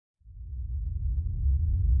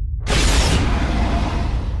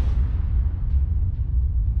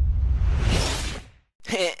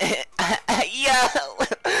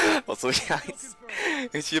What's up, guys?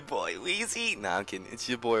 It's your boy Weezy. Nah, I'm kidding. It's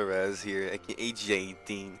your boy Rez here, aka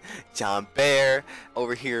J18 John Bear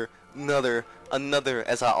over here. Another,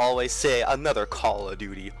 as I always say, another Call of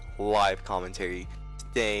Duty live commentary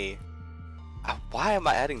today. Why am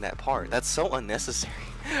I adding that part? That's so unnecessary.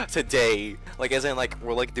 Today, like, as in, like,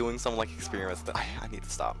 we're like doing some like experiments that I need to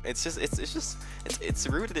stop. It's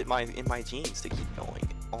rooted in my genes to keep going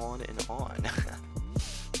on and on.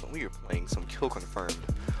 We are playing some kill confirmed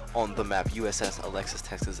on the map USS Alexis,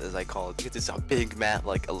 Texas, as I call it, because it's a big map.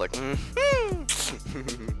 But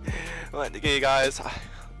the gay guys, about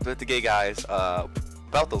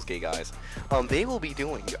those gay guys, they will be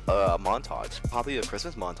doing a montage, probably a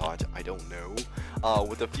Christmas montage. I don't know,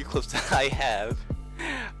 with a few clips that I have,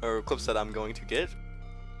 or clips that I'm going to get.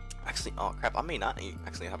 Actually, oh crap, I may not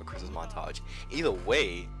actually have a Christmas montage. Either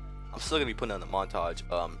way, I'm still gonna be putting on the montage.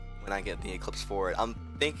 When I get the clips for it, I'm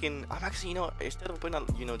actually, you know, instead of putting on,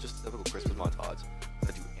 you know, just a typical Christmas montage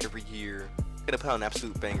I do every year, I'm gonna put on an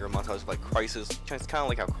absolute banger montage like Crisis. It's kind of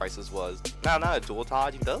like how Crisis was. Not a dual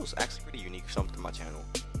dodge. That was actually pretty unique something to my channel.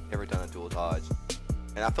 Never done a dual dodge,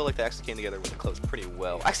 and I feel like they actually came together with the clips pretty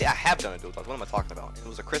well. Actually, I have done a dual dodge. What am I talking about? It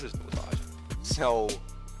was a Christmas dual dodge, so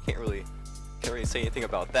can't really say anything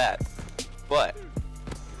about that. But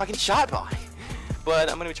fucking shot by.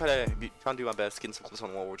 But I'm gonna try to do my best getting some clips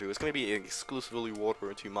on World War II. It's gonna be an exclusively World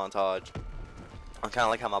War II montage. I'm kind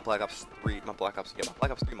of like how my Black Ops 3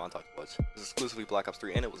 montage was. It was exclusively Black Ops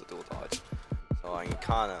 3, and it was a dual dodge. So I'm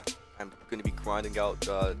gonna be grinding out,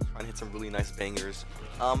 trying to hit some really nice bangers.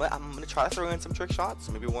 I'm gonna try to throw in some trick shots,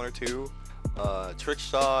 maybe one or two, trick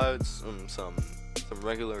shots, some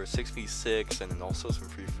regular 6v6, and then also some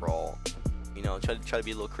free for all. You know, try to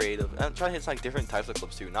be a little creative, and try to hit like different types of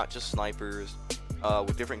clips too, not just snipers.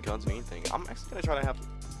 With different guns and anything. I'm actually gonna try to have a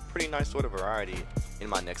pretty nice sort of variety in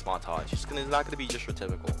my next montage. It's not gonna be just your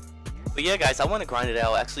typical. But yeah, guys, I want to grind it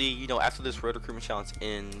out. Actually, you know, after this Road Recruitment Challenge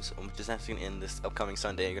ends, I'm just actually gonna end this upcoming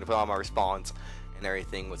Sunday. I'm gonna put on my response and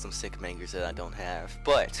everything with some sick bangers that I don't have.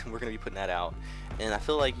 But we're gonna be putting that out. And I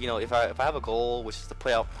feel like, you know, if I have a goal, which is to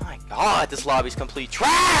play out. My God, this lobby's complete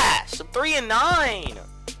trash. I'm 3 and 9.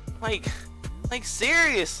 Like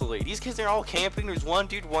seriously, these kids are all camping. There's one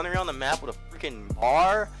dude running around the map with a freaking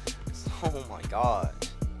bar. Oh my God.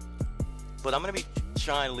 But I'm gonna be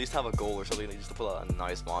trying to at least have a goal or something, just to put out a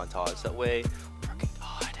nice montage. That way, freaking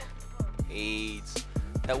God, AIDS.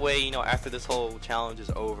 That way, you know, after this whole challenge is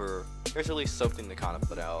over, there's at least something to kind of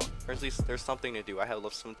put out. There's something to do. I have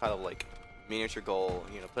some kind of like miniature goal,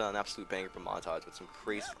 you know, put on an absolute banger for montage with some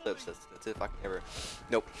crazy clips. That's if I can ever.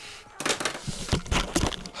 Nope.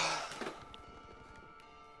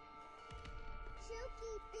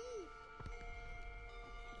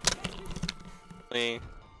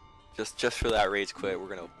 Just for that rage quit, we're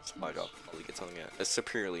gonna open some up. Probably get something that's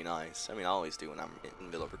superiorly nice. I mean, I always do when I'm in the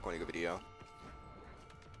middle of recording a video.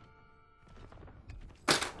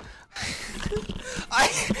 I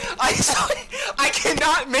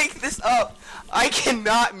cannot make this up. I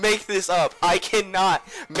cannot make this up. I cannot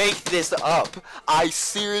make this up. I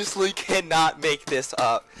seriously cannot make this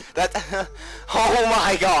up. That. Oh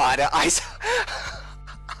my God.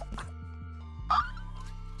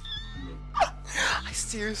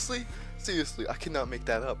 Seriously, I cannot make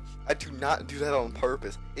that up. I do not do that on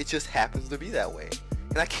purpose. It just happens to be that way.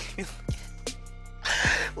 And I can't even look at.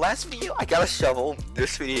 Last video, I got a shovel.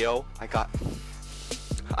 This video,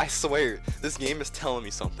 I swear, this game is telling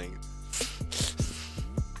me something.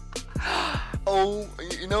 Oh,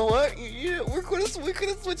 you know what? Yeah, we're gonna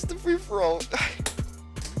switch to free-for-all.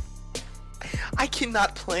 I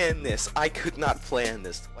cannot plan this. I could not plan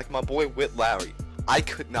this. Like my boy Whit Lowry. I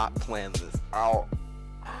could not plan this. Ow.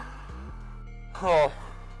 Oh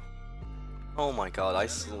my God, I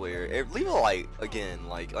swear. Leave a like again,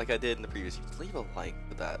 like I did in the previous videos. Leave a like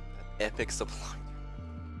for that epic supply.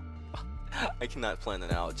 I cannot plan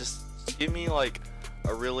that out. Just give me like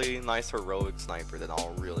a really nice heroic sniper, then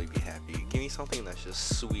I'll really be happy. Give me something that's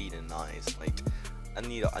just sweet and nice. Like I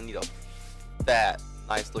need a fat,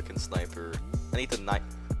 nice looking sniper. I need the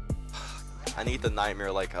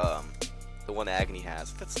nightmare like the one Agony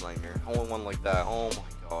has. That's nightmare. I want one like that. Oh my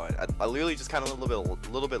God. I literally just kind of a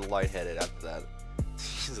little bit lightheaded after that.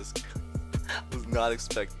 Jesus, I was not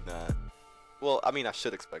expecting that. Well, I mean, I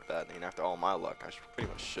should expect that. I mean, after all my luck, I pretty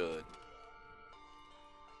much should.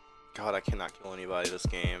 God, I cannot kill anybody this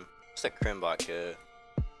game. It's that Crimbot kid.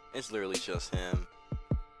 It's literally just him.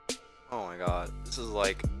 Oh my God. This is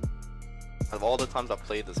like, out of all the times I've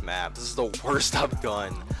played this map, this is the worst I've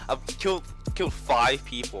done. I've killed 5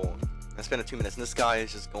 people. I spent 2 minutes, and this guy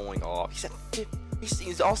is just going off.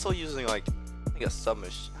 He's also using like a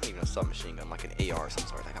submachine, not even a submachine gun, like an AR or some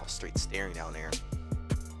sort. Like I was straight staring down there.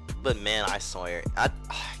 But man, I swear, I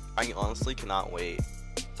honestly cannot wait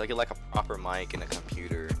so I get like a proper mic and a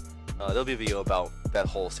computer. There'll be a video about that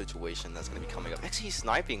whole situation that's gonna be coming up. Actually, he's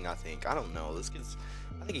sniping. I think. I don't know. This kid's.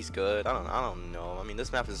 I think he's good. I don't know. I mean,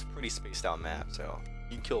 this map is a pretty spaced out map, so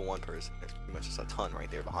you can kill one person. There's pretty much just a ton right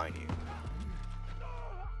there behind you.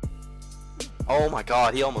 Oh my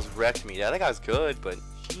God, he almost wrecked me. Yeah, that guy's good, but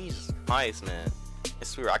Jesus Christ, man. I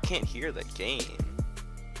swear, I can't hear the game.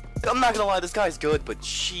 I'm not gonna lie, this guy's good, but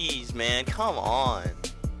jeez, man, come on.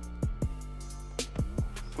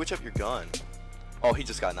 Switch up your gun. Oh, he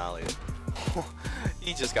just got annihilated.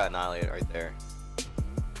 He just got annihilated right there.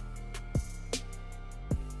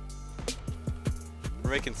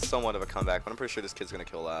 We're making somewhat of a comeback, but I'm pretty sure this kid's gonna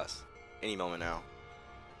kill last. Any moment now.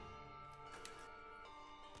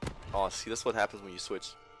 Oh, see, this is what happens when you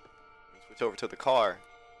switch over to the car.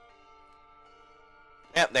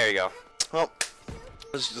 Yep, there you go. Well,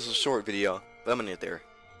 this is a short video, but I'm gonna end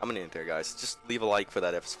it there. Guys. Just leave a like for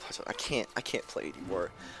that episode. I can't play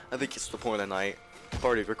anymore. I think it's the point of the night. I've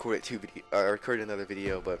already recorded recorded another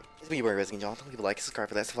video, but it's me, your boy Resident John. Don't leave a like and subscribe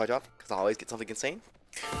for that supply drop, because I always get something insane.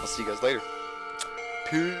 I'll see you guys later.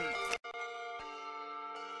 Peace.